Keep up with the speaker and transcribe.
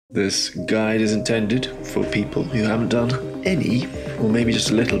This guide is intended for people who haven't done any, or maybe just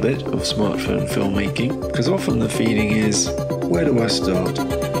a little bit, of smartphone filmmaking, because often the feeling is, where do I start?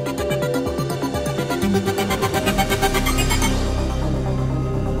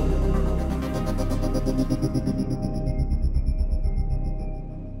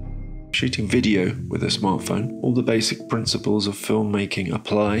 Shooting video with a smartphone, all the basic principles of filmmaking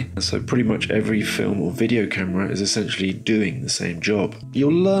apply, so pretty much every film or video camera is essentially doing the same job.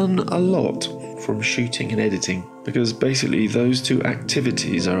 You'll learn a lot from shooting and editing, because basically those two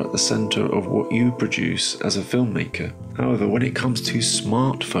activities are at the center of what you produce as a filmmaker. However, when it comes to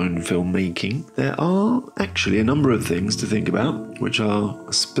smartphone filmmaking, there are actually a number of things to think about which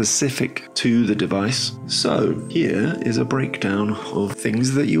are specific to the device. So here is a breakdown of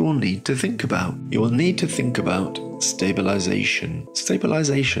things that you will need to think about. You will need to think about stabilization.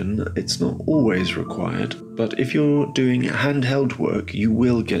 Stabilization, it's not always required, but if you're doing handheld work, you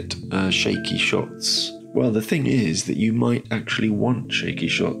will get shaky shots. Well, the thing is that you might actually want shaky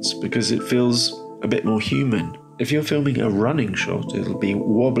shots because it feels a bit more human. If you're filming a running shot, it'll be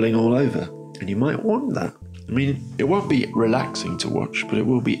wobbling all over, and you might want that. I mean, it won't be relaxing to watch, but it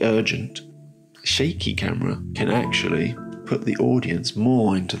will be urgent. Shaky camera can actually put the audience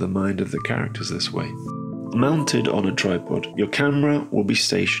more into the mind of the characters this way. Mounted on a tripod, your camera will be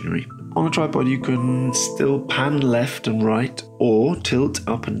stationary. On a tripod you can still pan left and right or tilt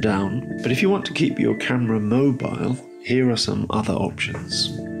up and down, but if you want to keep your camera mobile, here are some other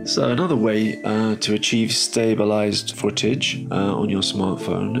options. So another way to achieve stabilized footage on your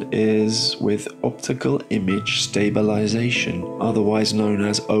smartphone is with optical image stabilization, otherwise known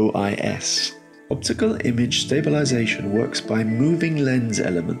as OIS. Optical image stabilization works by moving lens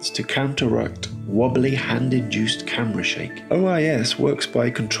elements to counteract wobbly hand-induced camera shake. OIS works by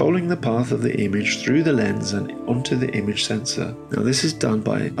controlling the path of the image through the lens and onto the image sensor. Now this is done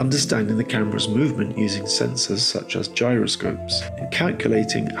by understanding the camera's movement using sensors such as gyroscopes and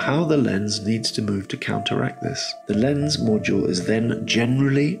calculating how the lens needs to move to counteract this. The lens module is then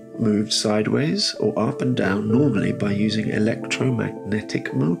generally moved sideways or up and down, normally by using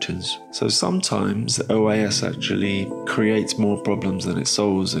electromagnetic motors. So sometimes the OIS actually creates more problems than it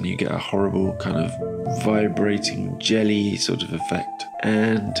solves, and you get a horrible kind of vibrating jelly sort of effect.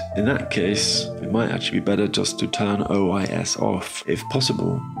 And in that case, it might actually be better just to turn OIS off if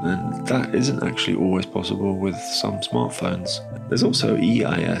possible, and that isn't actually always possible with some smartphones. There's also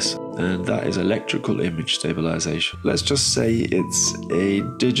EIS, and that is electrical image stabilization. Let's just say it's a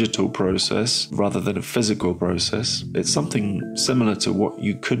digital process rather than a physical process. It's something similar to what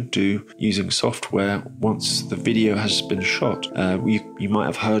you could do using software once the video has been shot. You might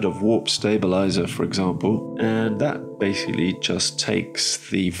have heard of warp stabilizer, for example, and that basically just takes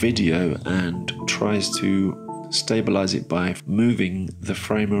the video and tries to stabilize it by moving the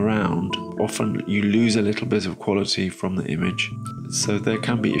frame around. Often you lose a little bit of quality from the image, so there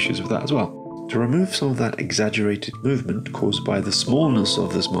can be issues with that as well. To remove some of that exaggerated movement caused by the smallness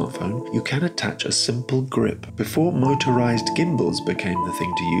of the smartphone, you can attach a simple grip. Before motorized gimbals became the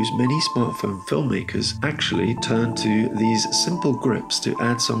thing to use, many smartphone filmmakers actually turned to these simple grips to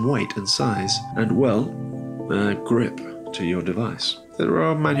add some weight and size and, well, grip to your device. There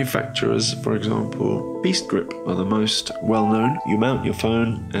are manufacturers, for example, Beast Grip are the most well-known. You mount your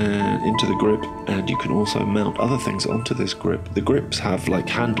phone into the grip, and you can also mount other things onto this grip. The grips have like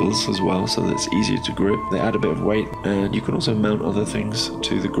handles as well, so that it's easier to grip. They add a bit of weight, and you can also mount other things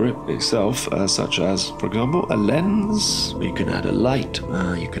to the grip itself, such as, for example, a lens. You can add a light,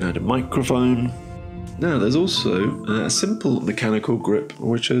 you can add a microphone. Now there's also a simple mechanical grip,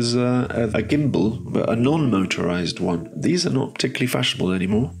 which is a gimbal, but a non-motorized one. These are not particularly fashionable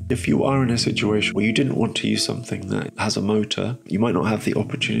anymore. If you are in a situation where you didn't want to use something that has a motor, you might not have the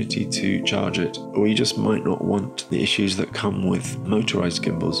opportunity to charge it, or you just might not want the issues that come with motorized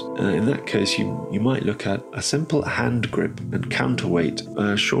gimbals. In that case, you might look at a simple hand grip and counterweight.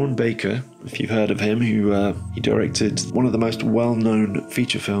 Sean Baker, if you've heard of him, he directed one of the most well-known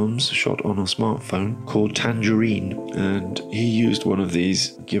feature films shot on a smartphone called Tangerine, and he used one of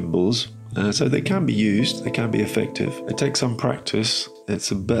these gimbals. So they can be used, they can be effective. It takes some practice.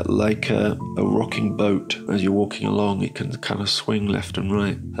 It's a bit like a rocking boat. As you're walking along, it can kind of swing left and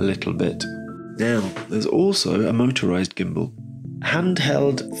right a little bit. Now, there's also a motorized gimbal.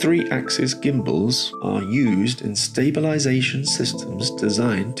 Handheld 3-axis gimbals are used in stabilization systems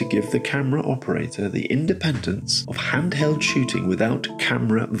designed to give the camera operator the independence of handheld shooting without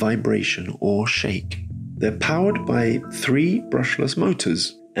camera vibration or shake. They're powered by 3 brushless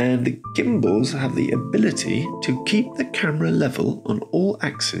motors, and the gimbals have the ability to keep the camera level on all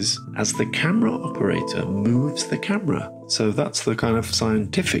axes as the camera operator moves the camera. So that's the kind of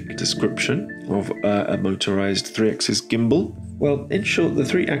scientific description of a motorized 3-axis gimbal. Well, in short, the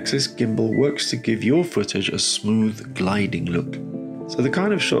 3-axis gimbal works to give your footage a smooth, gliding look. So the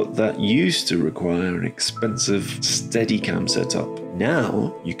kind of shot that used to require an expensive Steadicam setup,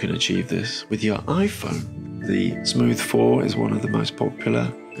 now you can achieve this with your iPhone. The Smooth 4 is one of the most popular,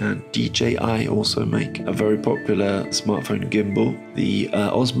 and DJI also make a very popular smartphone gimbal. The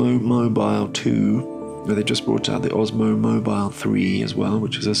Osmo Mobile 2, they just brought out the Osmo Mobile 3 as well,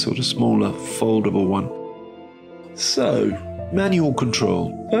 which is a sort of smaller, foldable one. So, manual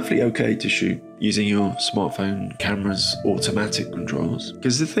control, perfectly okay to shoot using your smartphone camera's automatic controls.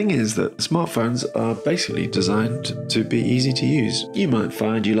 Because the thing is that smartphones are basically designed to be easy to use. You might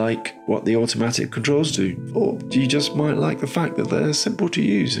find you like what the automatic controls do, or you just might like the fact that they're simple to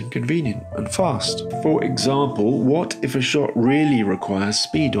use and convenient and fast. For example, what if a shot really requires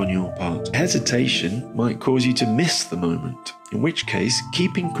speed on your part? Hesitation might cause you to miss the moment. In which case,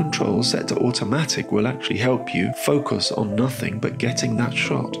 keeping control set to automatic will actually help you focus on nothing but getting that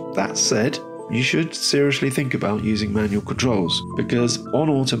shot. That said, you should seriously think about using manual controls, because on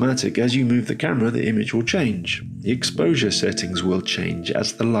automatic, as you move the camera, the image will change. The exposure settings will change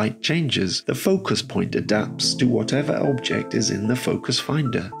as the light changes. The focus point adapts to whatever object is in the focus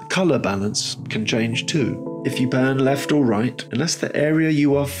finder. The color balance can change too. If you pan left or right, unless the area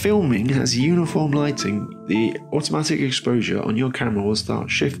you are filming has uniform lighting, the automatic exposure on your camera will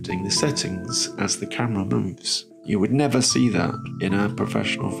start shifting the settings as the camera moves. You would never see that in a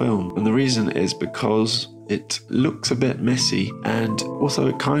professional film, and the reason is because it looks a bit messy, and also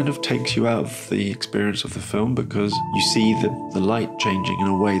it kind of takes you out of the experience of the film because you see the light changing in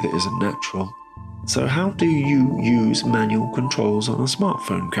a way that isn't natural. So how do you use manual controls on a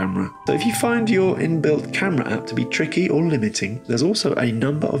smartphone camera? So if you find your inbuilt camera app to be tricky or limiting, there's also a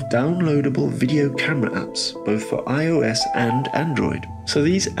number of downloadable video camera apps, both for iOS and Android. So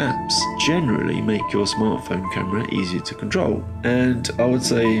these apps generally make your smartphone camera easier to control. And I would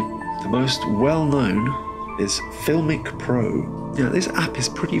say the most well-known is FiLMiC Pro. Now, this app is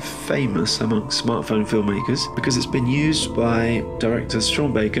pretty famous amongst smartphone filmmakers because it's been used by directors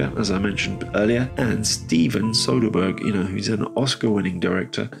Sean Baker, as I mentioned earlier, and Steven Soderbergh, who's an Oscar-winning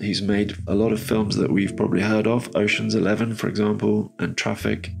director. He's made a lot of films that we've probably heard of, Ocean's 11, for example, and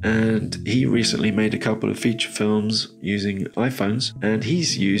Traffic. And he recently made a couple of feature films using iPhones, and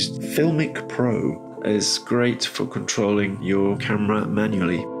he's used FiLMiC Pro. It's great for controlling your camera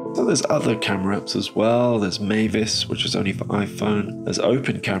manually. So there's other camera apps as well. There's Mavis, which is only for iPhone. There's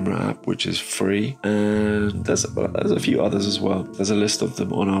Open Camera app, which is free. And there's a few others as well. There's a list of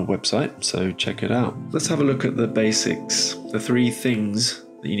them on our website, so check it out. Let's have a look at the basics, the 3 things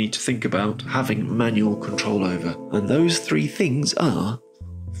that you need to think about having manual control over. And those 3 things are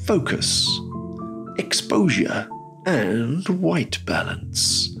focus, exposure, and white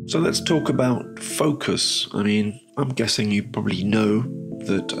balance. So let's talk about focus. I'm guessing you probably know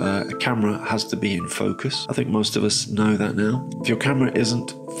that a camera has to be in focus. I think most of us know that now. If your camera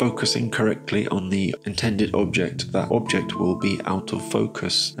isn't focusing correctly on the intended object, that object will be out of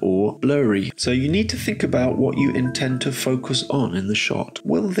focus or blurry. So you need to think about what you intend to focus on in the shot.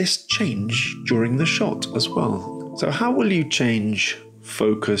 Will this change during the shot as well? So how will you change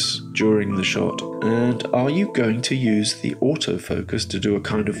focus during the shot? And are you going to use the autofocus to do a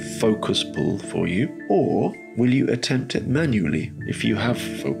kind of focus pull for you? Or will you attempt it manually if you have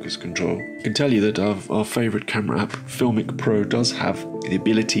focus control? I can tell you that our favorite camera app, FiLMiC Pro, does have the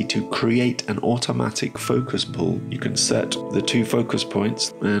ability to create an automatic focus pull. You can set the 2 focus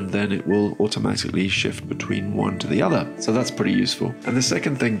points and then it will automatically shift between one to the other. So that's pretty useful. And the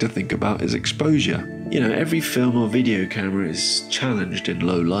second thing to think about is exposure. Every film or video camera is challenged in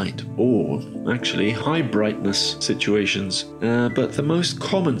low light, or actually high brightness situations. But the most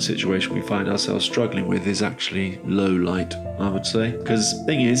common situation we find ourselves struggling with is actually low light, I would say. Because the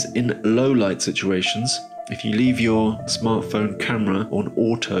thing is, in low light situations, if you leave your smartphone camera on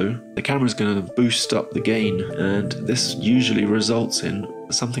auto, the camera's going to boost up the gain, and this usually results in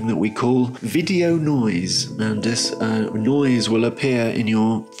something that we call video noise, and this noise will appear in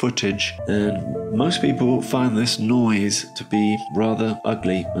your footage, and most people find this noise to be rather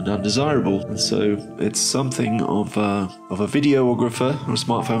ugly and undesirable, and so it's something of a videographer or a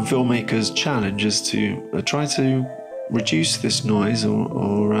smartphone filmmaker's challenge is to try to reduce this noise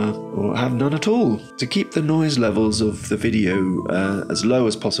or have none at all. To keep the noise levels of the video as low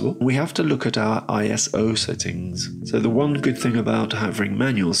as possible, we have to look at our ISO settings. So the one good thing about having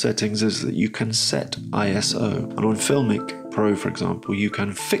manual settings is that you can set ISO. And on FiLMiC Pro, for example, you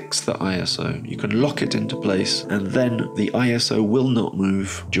can fix the ISO. You can lock it into place, and then the ISO will not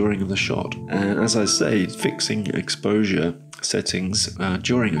move during the shot. And as I say, fixing exposure settings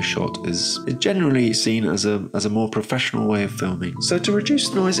during a shot is generally seen as a more professional way of filming. So to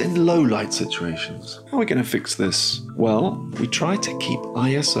reduce noise in low light situations, how are we going to fix this? Well, we try to keep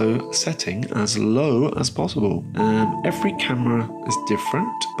ISO setting as low as possible. Every camera is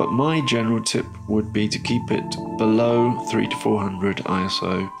different, but my general tip would be to keep it below 300 to 400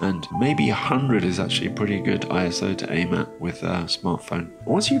 ISO, and maybe 100 is actually a pretty good ISO to aim at with a smartphone.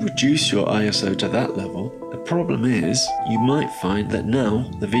 Once you reduce your ISO to that level, the problem is you might find that now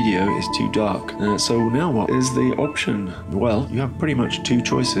the video is too dark. So now what is the option? Well, you have pretty much two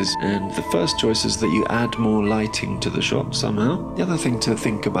choices, and the first choice is that you add more lighting to the shot somehow. The other thing to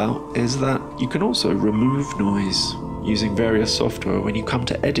think about is that you can also remove noise using various software when you come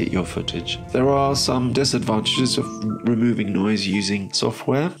to edit your footage. There are some disadvantages of removing noise using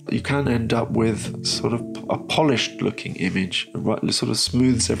software. You can end up with sort of a polished looking image, it sort of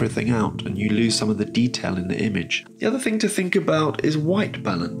smooths everything out and you lose some of the detail in the image. The other thing to think about is white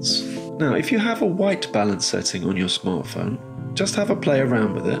balance. Now, if you have a white balance setting on your smartphone, just have a play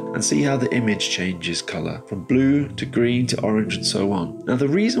around with it and see how the image changes colour from blue to green to orange and so on. Now, the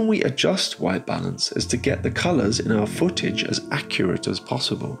reason we adjust white balance is to get the colours in our footage as accurate as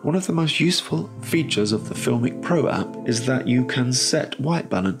possible. One of the most useful features of the FiLMiC Pro app is that you can set white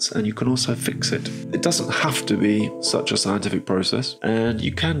balance and you can also fix it. It doesn't have to be such a scientific process, and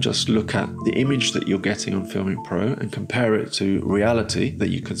you can just look at the image that you're getting on FiLMiC Pro and compare it to reality that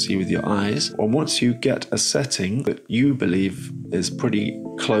you can see with your eyes. Or once you get a setting that you believe is pretty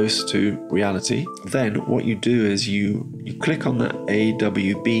close to reality, then what you do is you click on that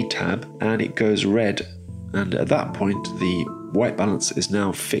AWB tab and it goes red, and at that point the white balance is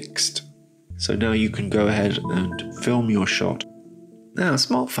now fixed. So now you can go ahead and film your shot. Now,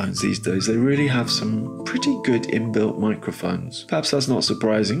 smartphones these days, they really have some pretty good inbuilt microphones. Perhaps that's not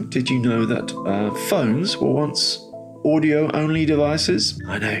surprising. Did you know that phones were once audio-only devices?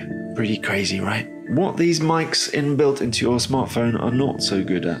 I know, pretty crazy, right? What these mics inbuilt into your smartphone are not so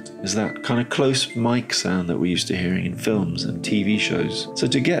good at is that kind of close mic sound that we're used to hearing in films and TV shows. So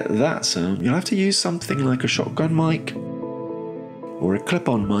to get that sound, you'll have to use something like a shotgun mic or a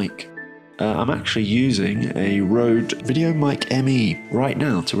clip-on mic. I'm actually using a Rode VideoMic ME right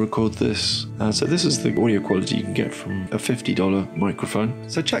now to record this. So this is the audio quality you can get from a $50 microphone.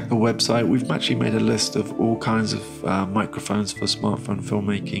 So check the website. We've actually made a list of all kinds of microphones for smartphone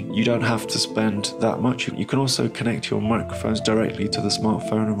filmmaking. You don't have to spend that much. You can also connect your microphones directly to the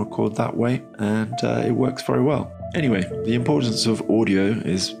smartphone and record that way, and it works very well. Anyway, the importance of audio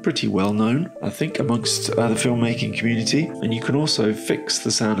is pretty well known, I think, amongst the filmmaking community, and you can also fix the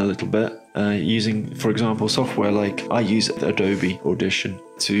sound a little bit using, for example, software like I use Adobe Audition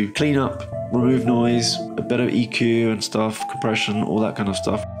to clean up, remove noise, a bit of EQ and stuff, compression, all that kind of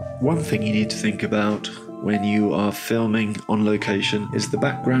stuff. One thing you need to think about when you are filming on location is the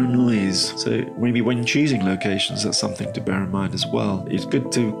background noise. So maybe when choosing locations, that's something to bear in mind as well. It's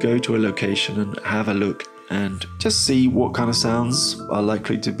good to go to a location and have a look and just see what kind of sounds are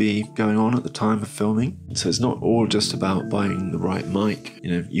likely to be going on at the time of filming. So it's not all just about buying the right mic.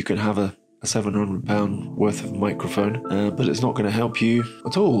 You know, you can have a £700 worth of microphone, but it's not going to help you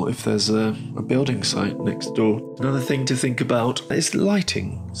at all if there's a building site next door. Another thing to think about is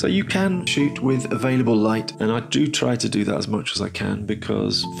lighting. So you can shoot with available light, and I do try to do that as much as I can,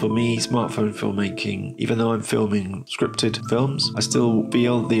 because for me, smartphone filmmaking, even though I'm filming scripted films, I still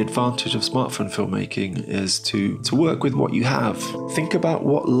feel the advantage of smartphone filmmaking is to work with what you have. Think about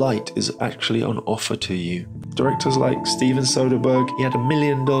what light is actually on offer to you. Directors like Steven Soderbergh, he had $1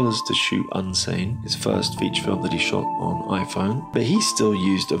 million to shoot Unsane, his first feature film that he shot on iPhone, but he still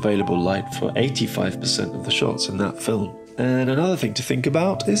used available light for 85% of the shots in that film. And another thing to think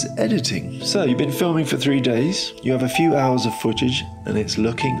about is editing. So you've been filming for 3 days, you have a few hours of footage, and it's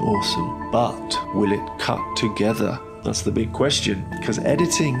looking awesome. But will it cut together? That's the big question, because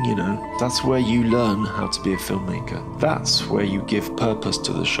editing, you know, that's where you learn how to be a filmmaker. That's where you give purpose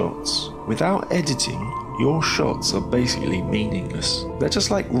to the shots. Without editing, your shots are basically meaningless. They're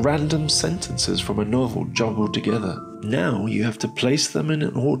just like random sentences from a novel jumbled together. Now you have to place them in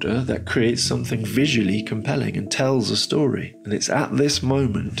an order that creates something visually compelling and tells a story. And it's at this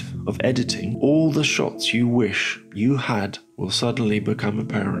moment of editing, all the shots you wish you had will suddenly become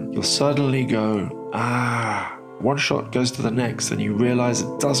apparent. You'll suddenly go, one shot goes to the next and you realize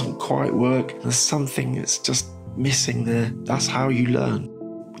it doesn't quite work, there's something that's just missing there. That's how you learn.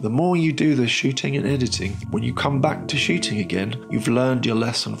 The more you do the shooting and editing, when you come back to shooting again, you've learned your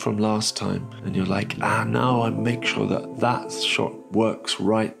lesson from last time. And you're like, now I make sure that shot works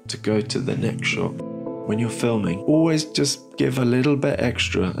right to go to the next shot. When you're filming, always just give a little bit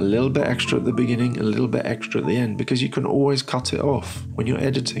extra at the beginning, a little bit extra at the end, because you can always cut it off when you're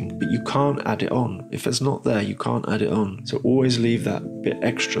editing, but you can't add it on. If it's not there, you can't add it on. So always leave that bit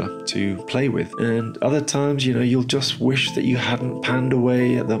extra to play with. And other times, you'll just wish that you hadn't panned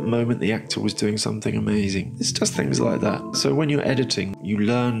away at that moment the actor was doing something amazing. It's just things like that. So when you're editing, you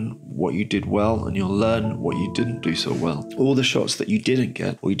learn what you did well and you'll learn what you didn't do so well. All the shots that you didn't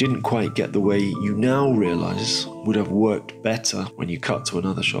get, or you didn't quite get the way you now realize would have worked better when you cut to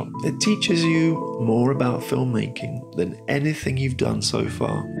another shot. It teaches you more about filmmaking than anything you've done so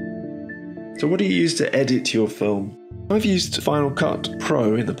far. So what do you use to edit your film? I've used Final Cut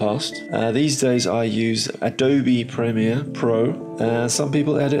Pro in the past. These days I use Adobe Premiere Pro. Some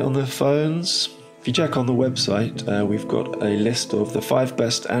people edit on their phones. If you check on the website, we've got a list of the 5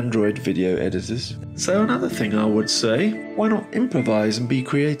 best Android video editors. So another thing I would say, why not improvise and be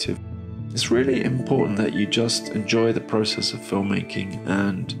creative? It's really important that you just enjoy the process of filmmaking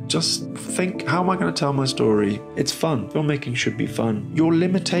and just think, how am I going to tell my story? It's fun. Filmmaking should be fun. Your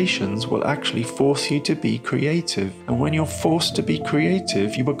limitations will actually force you to be creative. And when you're forced to be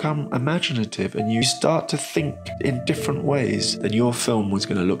creative, you become imaginative and you start to think in different ways. Then your film was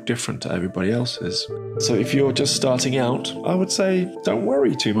going to look different to everybody else's. So if you're just starting out, I would say don't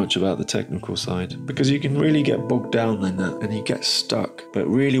worry too much about the technical side, because you can really get bogged down in that and you get stuck. But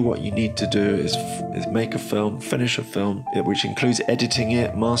really what you need to do is make a film, finish a film, which includes editing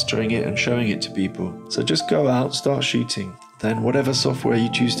it, mastering it and showing it to people. So just go out, start shooting. Then whatever software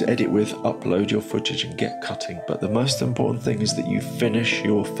you choose to edit with, upload your footage and get cutting. But the most important thing is that you finish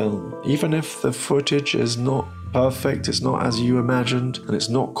your film. Even if the footage is not perfect, it's not as you imagined, and it's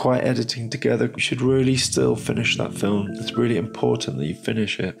not quite editing together, you should really still finish that film. It's really important that you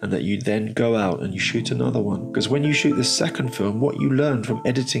finish it and that you then go out and you shoot another one. Because when you shoot the second film, what you learned from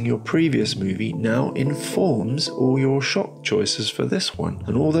editing your previous movie now informs all your shot choices for this one.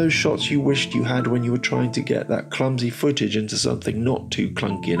 And all those shots you wished you had when you were trying to get that clumsy footage into something not too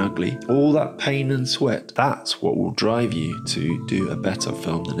clunky and ugly, all that pain and sweat, that's what will drive you to do a better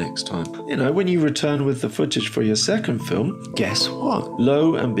film the next time. When you return with the footage for your second film, guess what?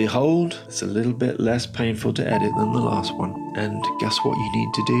 Lo and behold, it's a little bit less painful to edit than the last one. And guess what you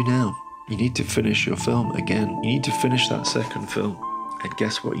need to do now? You need to finish your film again. You need to finish that second film. And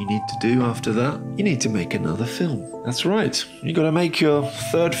guess what you need to do after that? You need to make another film. That's right. You got to make your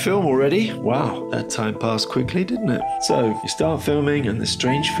third film already. Wow, that time passed quickly, didn't it? So you start filming and this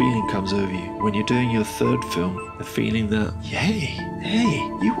strange feeling comes over you when you're doing your third film. The feeling that, hey,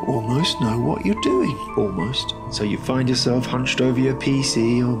 you almost know what you're doing. Almost. So you find yourself hunched over your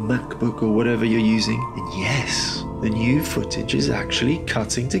PC or MacBook or whatever you're using. And yes, the new footage is actually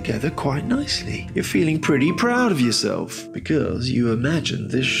cutting together quite nicely. You're feeling pretty proud of yourself because you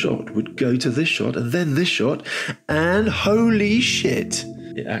imagined this shot would go to this shot and then this shot, and holy shit,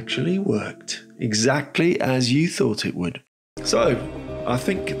 it actually worked exactly as you thought it would. So, I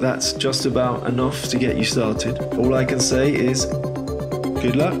think that's just about enough to get you started. All I can say is,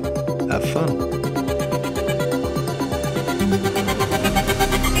 good luck, have fun.